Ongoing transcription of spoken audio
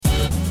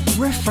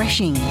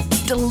refreshing,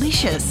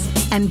 delicious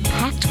and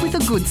packed with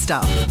the good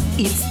stuff.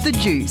 It's The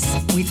Juice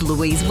with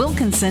Louise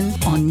Wilkinson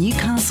on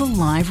Newcastle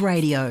Live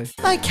Radio.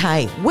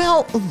 Okay,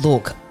 well,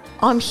 look,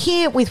 I'm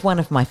here with one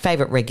of my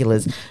favourite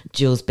regulars,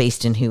 Jules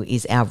Beeston, who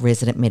is our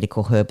resident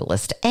medical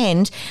herbalist.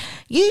 And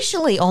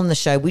usually on the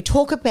show, we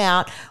talk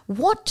about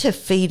what to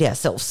feed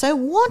ourselves. So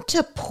what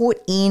to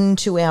put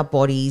into our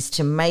bodies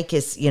to make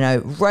us,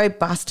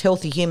 robust,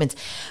 healthy humans.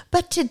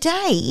 But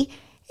today,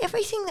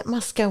 everything that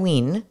must go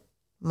in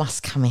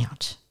must come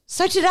out.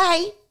 So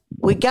today,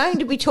 we're going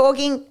to be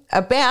talking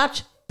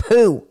about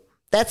poo.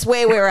 That's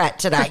where we're at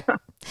today.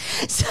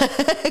 So,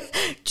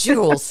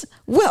 Jules,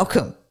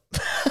 welcome.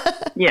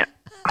 Yeah.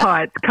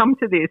 Hi, it's come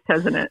to this,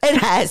 hasn't it? It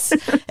has.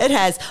 It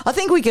has. I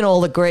think we can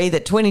all agree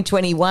that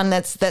 2021,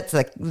 that's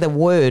the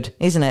word,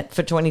 isn't it,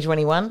 for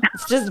 2021?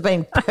 It's just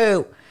been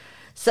poo.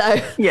 So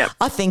yeah.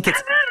 I think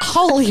it's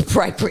wholly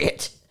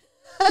appropriate.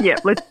 Yeah,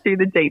 let's do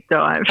the deep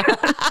dive.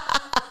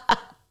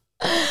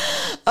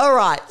 All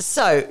right.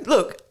 So,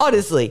 look,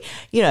 honestly,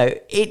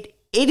 it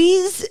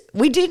is,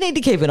 we do need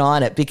to keep an eye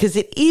on it because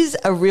it is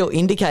a real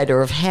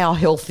indicator of how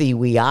healthy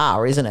we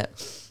are, isn't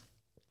it?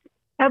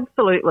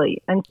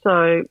 Absolutely. And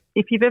so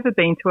if you've ever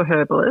been to a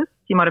herbalist,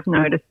 you might have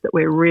noticed that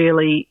we're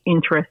really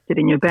interested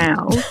in your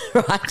bowels.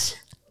 Right.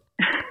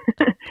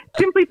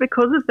 Simply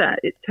because of that,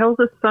 it tells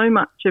us so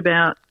much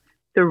about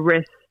the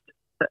rest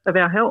of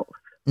our health.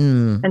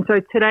 Mm. And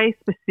so today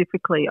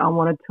specifically, I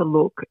wanted to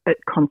look at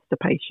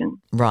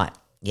constipation. Right.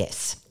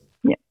 Yes.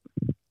 Yeah.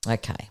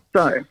 Okay.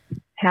 So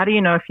how do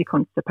you know if you're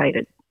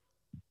constipated?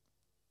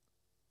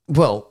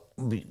 Well,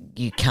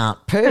 you can't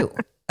poo.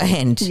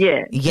 And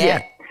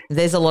yeah.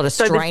 There's a lot of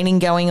straining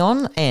going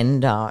on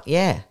and,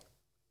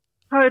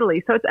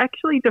 Totally. So it's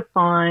actually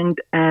defined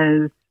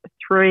as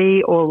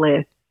 3 or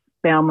less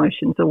bowel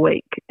motions a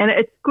week. And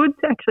it's good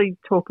to actually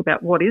talk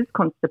about what is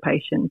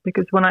constipation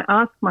because when I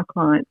ask my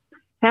clients,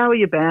 how are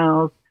your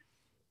bowels?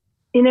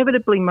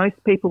 Inevitably, most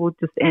people will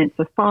just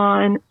answer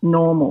fine,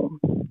 normal.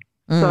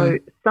 So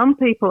some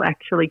people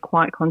actually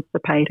quite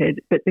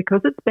constipated, but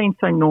because it's been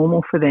so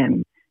normal for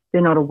them,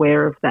 they're not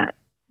aware of that.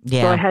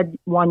 Yeah. So I had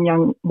one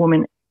young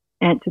woman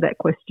answer that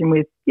question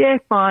with, yeah,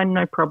 fine,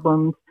 no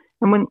problems.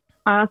 And when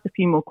I asked a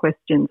few more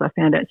questions, I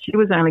found out she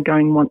was only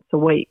going once a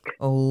week.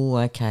 Oh,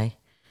 okay.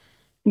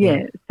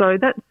 Yeah. So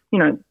that's,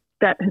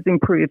 that has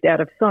improved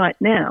out of sight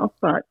now,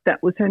 but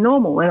that was her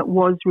normal and it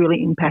was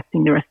really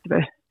impacting the rest of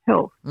her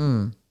health.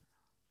 Mm.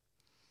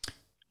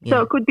 Yeah.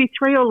 So it could be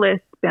 3 or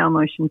less bowel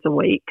motions a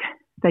week.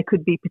 They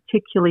could be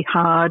particularly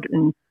hard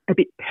and a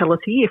bit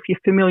pellety. If you're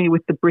familiar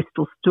with the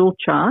Bristol stool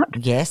chart,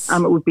 yes,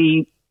 it would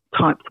be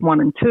types 1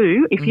 and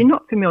 2. If you're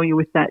not familiar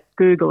with that,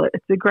 Google it.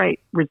 It's a great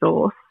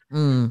resource.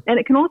 And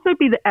it can also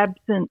be the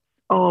absence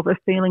of a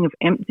feeling of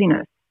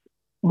emptiness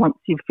once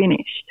you've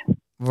finished.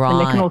 Right. And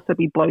there can also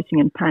be bloating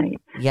and pain.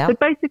 Yep. So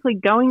basically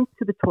going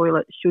to the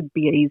toilet should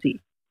be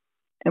easy.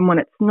 And when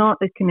it's not,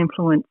 it can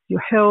influence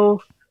your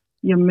health,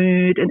 your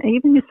mood, and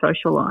even your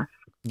social life.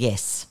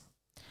 Yes.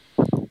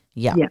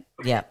 Yeah.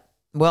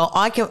 Well,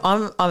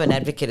 I'm an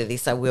advocate of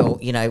this. I will,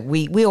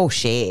 we all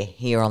share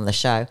here on the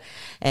show,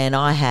 and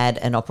I had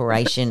an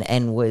operation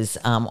and was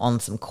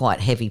on some quite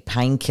heavy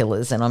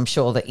painkillers, and I'm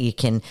sure that you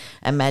can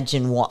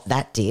imagine what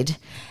that did.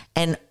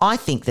 And I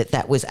think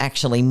that was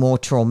actually more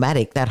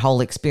traumatic, that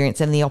whole experience,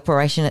 than the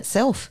operation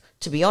itself.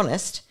 To be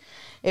honest,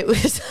 it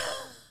was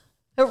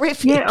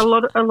horrific. Yeah, a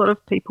lot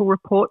of people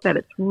report that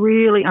it's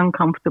really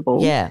uncomfortable.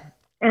 Yeah,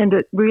 and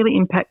it really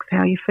impacts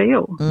how you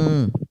feel.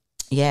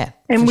 Yeah,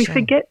 and we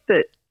forget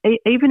that.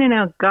 Even in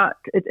our gut,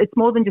 it's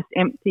more than just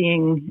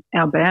emptying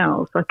our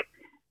bowels. Like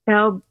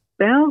our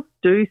bowels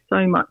do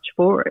so much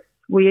for us.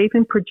 We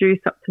even produce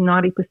up to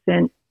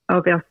 90%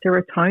 of our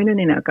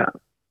serotonin in our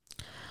gut.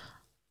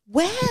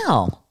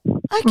 Wow.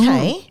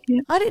 Okay.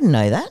 Yeah. I didn't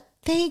know that.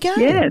 There you go.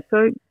 Yeah,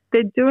 so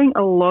they're doing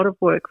a lot of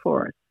work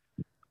for us.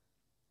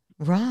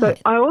 Right. So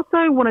I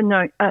also want to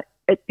note at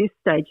this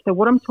stage, so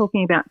what I'm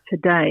talking about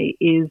today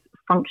is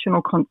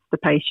functional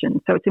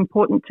constipation. So it's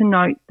important to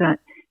note that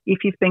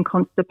if you've been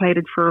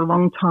constipated for a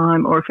long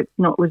time or if it's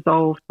not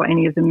resolved by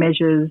any of the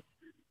measures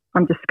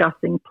I'm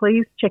discussing,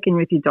 please check in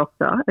with your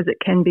doctor as it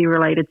can be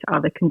related to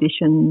other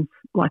conditions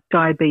like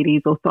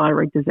diabetes or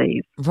thyroid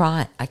disease.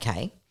 Right,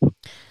 okay.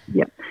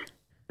 Yep.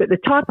 But the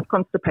type of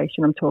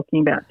constipation I'm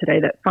talking about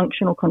today, that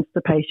functional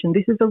constipation,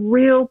 this is a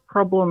real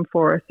problem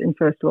for us in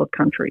first world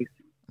countries.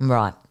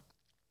 Right.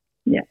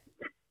 Yeah.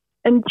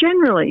 And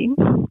generally,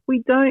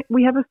 we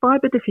have a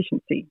fibre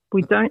deficiency.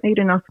 We don't eat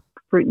enough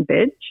fruit and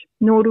veg,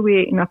 nor do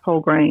we eat enough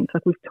whole grains.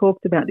 Like we've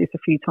talked about this a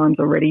few times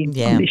already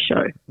on this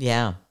show.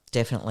 Yeah,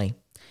 definitely.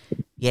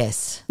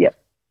 Yes. Yep.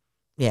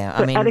 Yeah,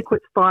 so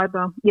adequate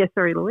fibre. Yeah,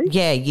 sorry, Louise.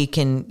 Yeah, you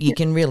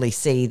can really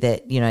see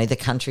that, the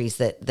countries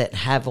that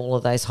have all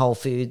of those whole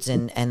foods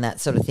and that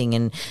sort of thing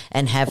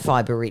and have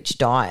fibre-rich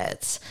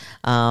diets,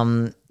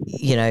 don't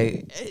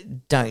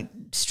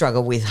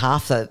struggle with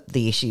half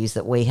the issues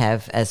that we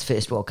have as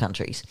first world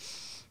countries.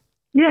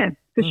 Yeah,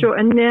 for sure.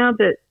 And now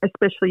that,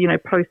 especially,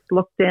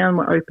 post-lockdown,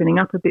 we're opening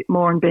up a bit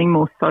more and being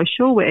more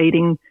social, we're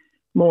eating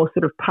more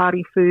sort of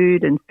party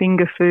food and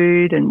finger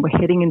food, and we're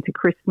heading into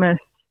Christmas,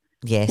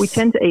 yes, we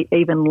tend to eat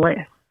even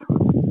less.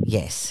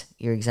 Yes,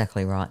 you're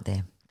exactly right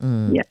there.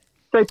 Yeah.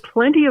 So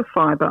plenty of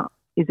fibre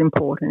is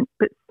important,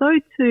 but so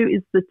too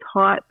is the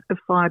type of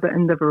fibre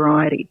and the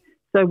variety.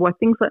 So while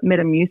things like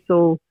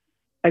Metamucil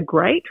are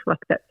great, like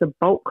that's a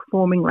bulk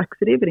forming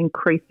laxative, it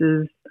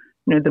increases,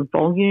 the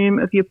volume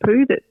of your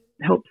poo that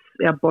helps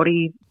our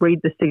body read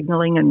the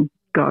signalling and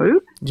go.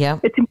 Yeah.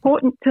 It's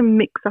important to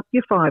mix up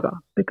your fibre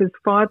because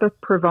fibre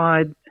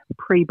provides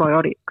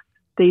prebiotics.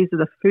 These are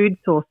the food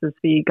sources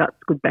for your gut's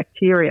good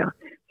bacteria.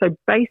 So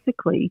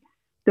basically,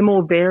 the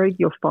more varied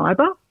your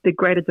fibre, the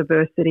greater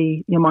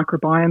diversity your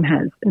microbiome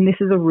has. And this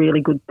is a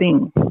really good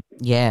thing.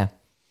 Yeah.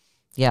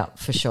 Yeah,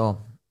 for sure.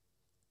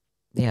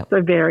 Yeah.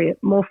 So vary it.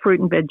 More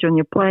fruit and veg on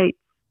your plate.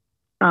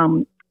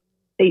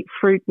 Eat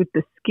fruit with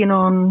the skin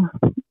on.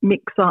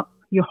 Mix up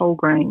your whole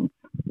grains.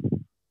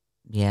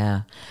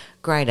 Yeah,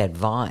 great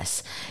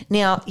advice.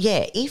 Now,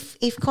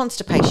 if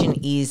constipation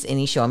is an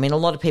issue, I mean, a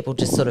lot of people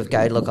just sort of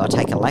go, look, I'll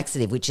take a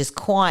laxative, which is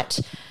quite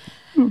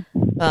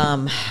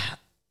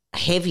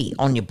heavy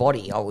on your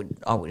body, I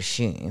would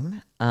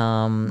assume.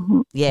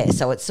 Yeah,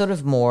 so it's sort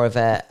of more of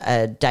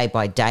a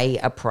day-by-day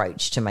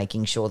approach to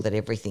making sure that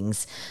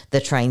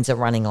the trains are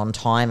running on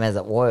time, as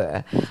it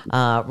were,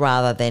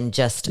 rather than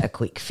just a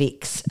quick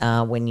fix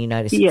when you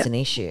notice it's an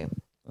issue.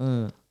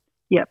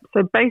 Yep.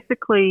 So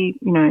basically,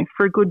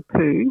 for a good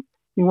poo,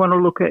 you want to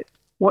look at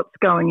what's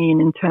going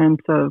in terms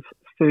of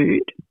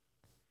food,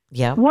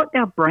 what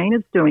our brain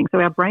is doing. So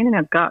our brain and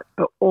our gut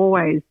are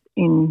always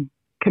in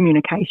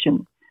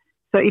communication.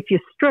 So if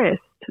you're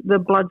stressed, the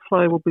blood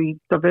flow will be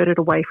diverted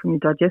away from your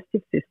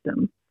digestive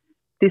system.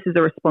 This is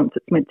a response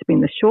that's meant to be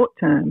in the short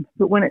term.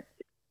 But when it's,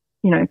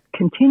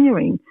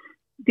 continuing,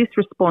 this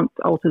response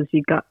alters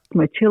your gut's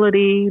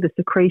motility, the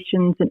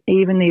secretions, and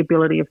even the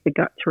ability of the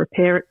gut to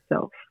repair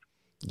itself.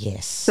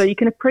 Yes. So you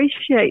can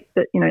appreciate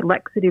that,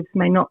 laxatives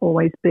may not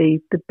always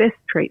be the best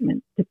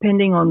treatment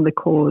depending on the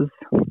cause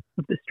of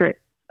the stress,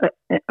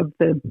 of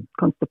the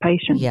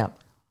constipation. Yeah.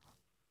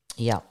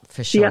 Yeah,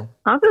 for sure.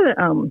 The other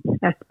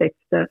aspect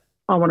that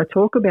I want to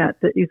talk about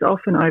that is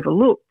often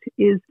overlooked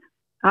is,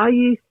 are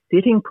you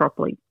sitting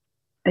properly?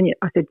 And yet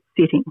I said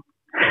sitting.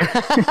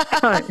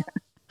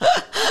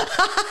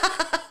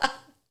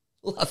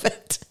 Love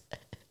it.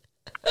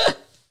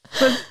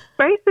 So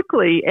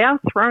basically, our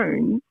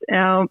thrones,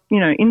 our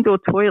indoor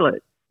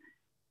toilets,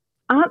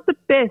 aren't the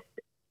best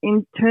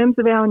in terms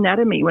of our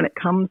anatomy when it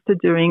comes to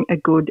doing a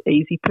good,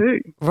 easy poo.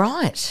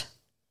 Right.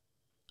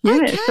 Yeah.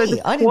 Okay, so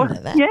I didn't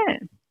know that. Yeah.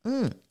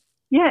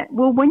 Yeah.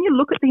 Well, when you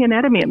look at the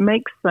anatomy, it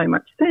makes so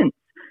much sense.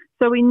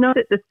 So we know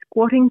that the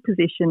squatting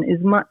position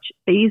is much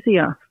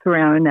easier for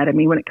our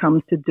anatomy when it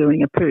comes to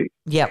doing a poo.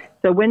 Yep.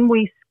 So when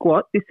we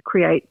squat, this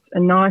creates a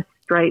nice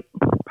straight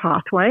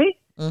pathway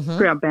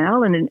for our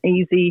bowel and an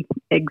easy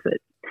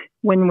exit.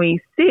 When we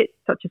sit,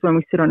 such as when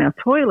we sit on our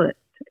toilet,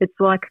 it's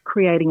like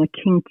creating a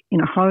kink in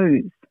a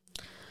hose.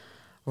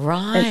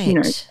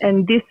 Right.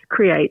 And this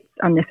creates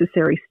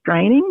unnecessary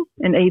straining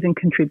and even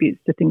contributes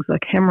to things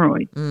like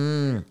hemorrhoids.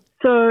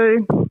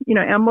 So,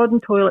 our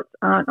modern toilets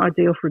aren't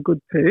ideal for a good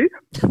poo,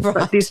 right.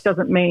 But this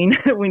doesn't mean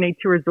we need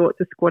to resort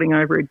to squatting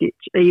over a ditch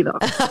either.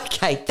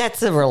 Okay,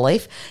 that's a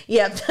relief.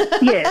 Yep.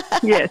 Yeah.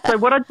 So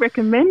what I'd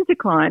recommend to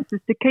clients is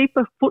to keep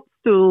a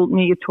footstool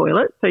near your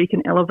toilet so you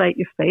can elevate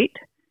your feet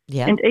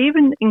and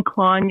even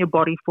incline your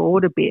body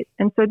forward a bit.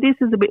 And so this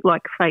is a bit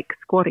like fake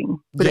squatting,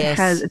 but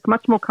it's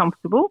much more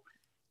comfortable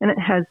and it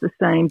has the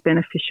same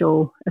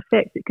beneficial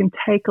effect. It can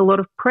take a lot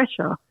of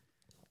pressure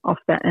off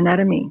that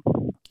anatomy.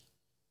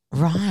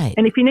 Right.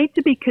 And if you need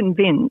to be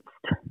convinced,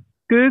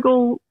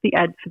 Google the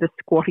ad for the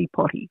squatty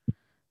potty.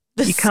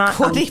 You can't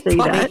unsee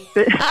that.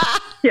 But,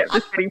 the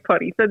squatty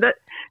potty. So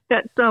that's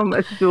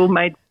a stool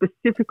made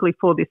specifically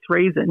for this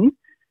reason.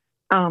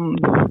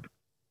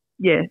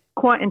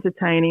 Quite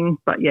entertaining,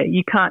 but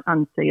you can't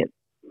unsee it.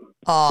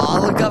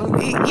 Oh,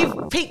 look,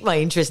 you've piqued my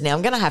interest now.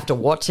 I'm going to have to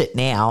watch it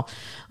now.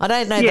 I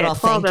don't know that I'll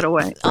file that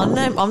away.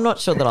 I'm not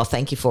sure that I'll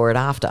thank you for it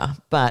after,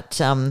 but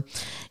I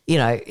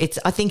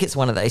think it's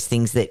one of those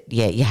things that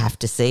you have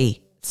to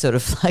see, sort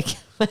of like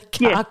a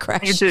car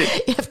crash. You do.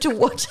 You have to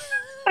watch.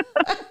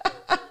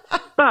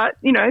 But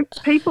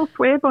people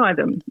swear by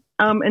them,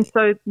 and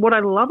so what I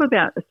love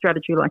about a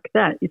strategy like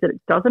that is that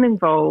it doesn't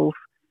involve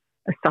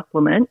a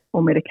supplement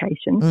or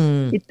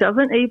medication. It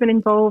doesn't even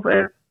involve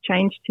a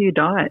change to your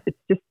diet. It's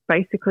just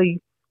basically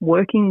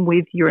working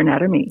with your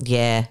anatomy.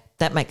 Yeah,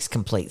 that makes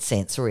complete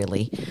sense,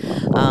 really.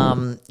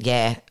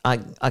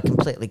 I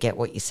completely get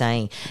what you're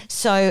saying.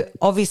 So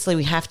obviously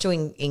we have to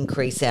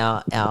increase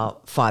our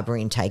fibre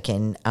intake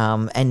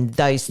and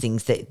those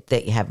things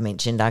that you have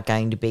mentioned are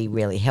going to be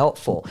really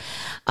helpful.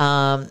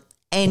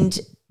 And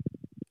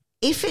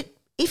if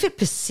if it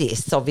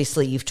persists,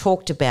 obviously you've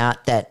talked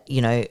about that,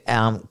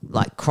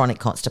 like chronic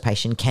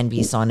constipation can be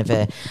a sign of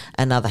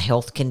another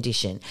health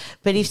condition.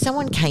 But if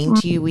someone came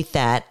to you with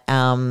that,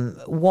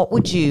 what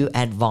would you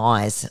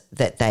advise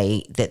that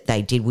they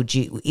did?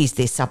 Is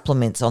there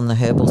supplements on the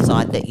herbal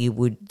side that you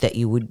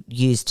would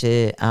use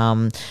to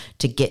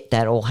get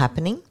that all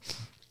happening?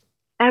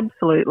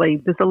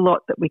 Absolutely. There's a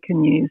lot that we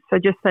can use. So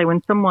just say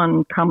when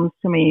someone comes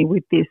to me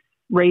with this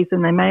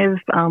reason, they may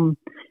have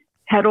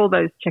had all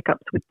those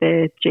checkups with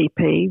their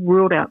GP,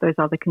 ruled out those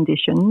other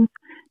conditions.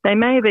 They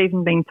may have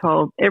even been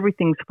told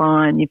everything's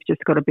fine, you've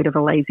just got a bit of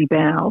a lazy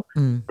bowel.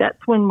 That's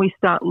when we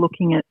start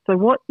looking at, so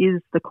what is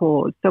the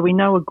cause? So we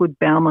know a good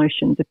bowel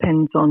motion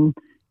depends on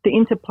the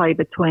interplay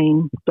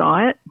between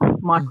diet,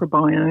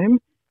 microbiome,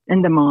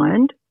 and the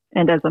mind.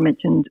 And as I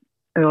mentioned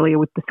earlier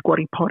with the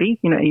squatty potty,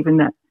 even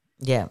that.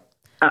 Yeah.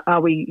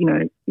 Are we,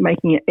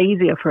 making it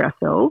easier for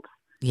ourselves?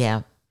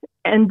 Yeah.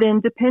 And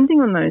then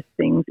depending on those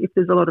things, if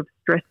there's a lot of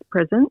stress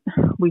present,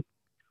 we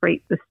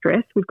treat the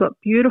stress. We've got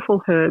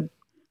beautiful herbs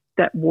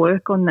that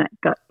work on that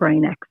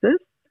gut-brain axis.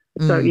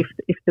 So if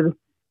the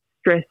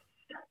stress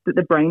that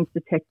the brain's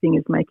detecting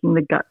is making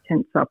the gut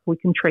tense up, we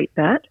can treat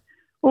that.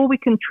 Or we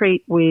can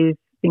treat with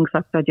things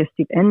like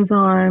digestive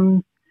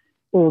enzymes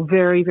or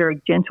very,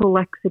 very gentle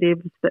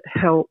laxatives that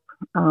help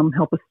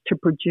us to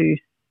produce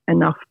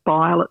enough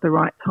bile at the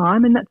right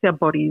time, and that's our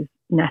body's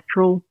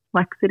natural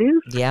laxative.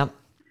 Yeah.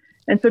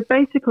 And so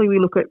basically we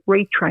look at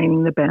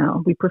retraining the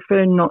bowel. We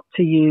prefer not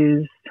to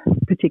use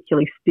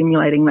particularly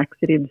stimulating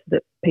laxatives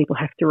that people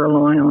have to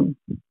rely on.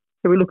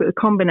 So we look at a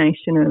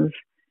combination of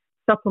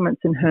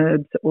supplements and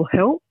herbs that will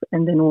help,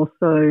 and then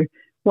also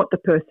what the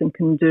person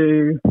can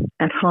do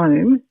at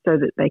home so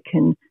that they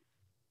can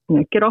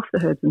get off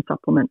the herbs and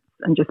supplements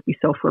and just be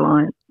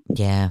self-reliant.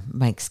 Yeah,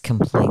 makes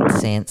complete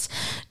sense.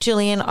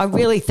 Julianne, I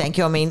really thank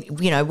you. I mean,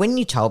 when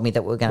you told me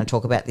that we were going to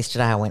talk about this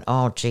today, I went,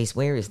 oh, geez,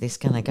 where is this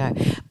going to go?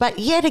 But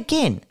yet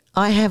again,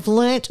 I have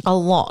learnt a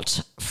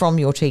lot from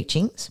your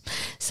teachings.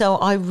 So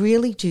I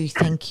really do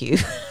thank you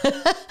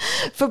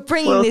for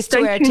bringing this to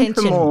our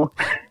attention.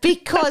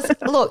 Because,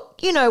 look,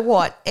 you know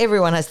what?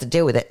 Everyone has to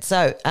deal with it.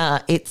 So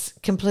it's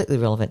completely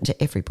relevant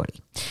to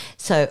everybody.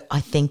 So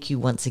I thank you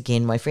once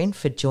again, my friend,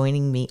 for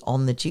joining me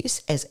on The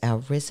Juice as our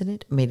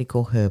resident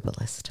medical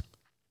herbalist.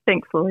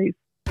 Thanks, Louise.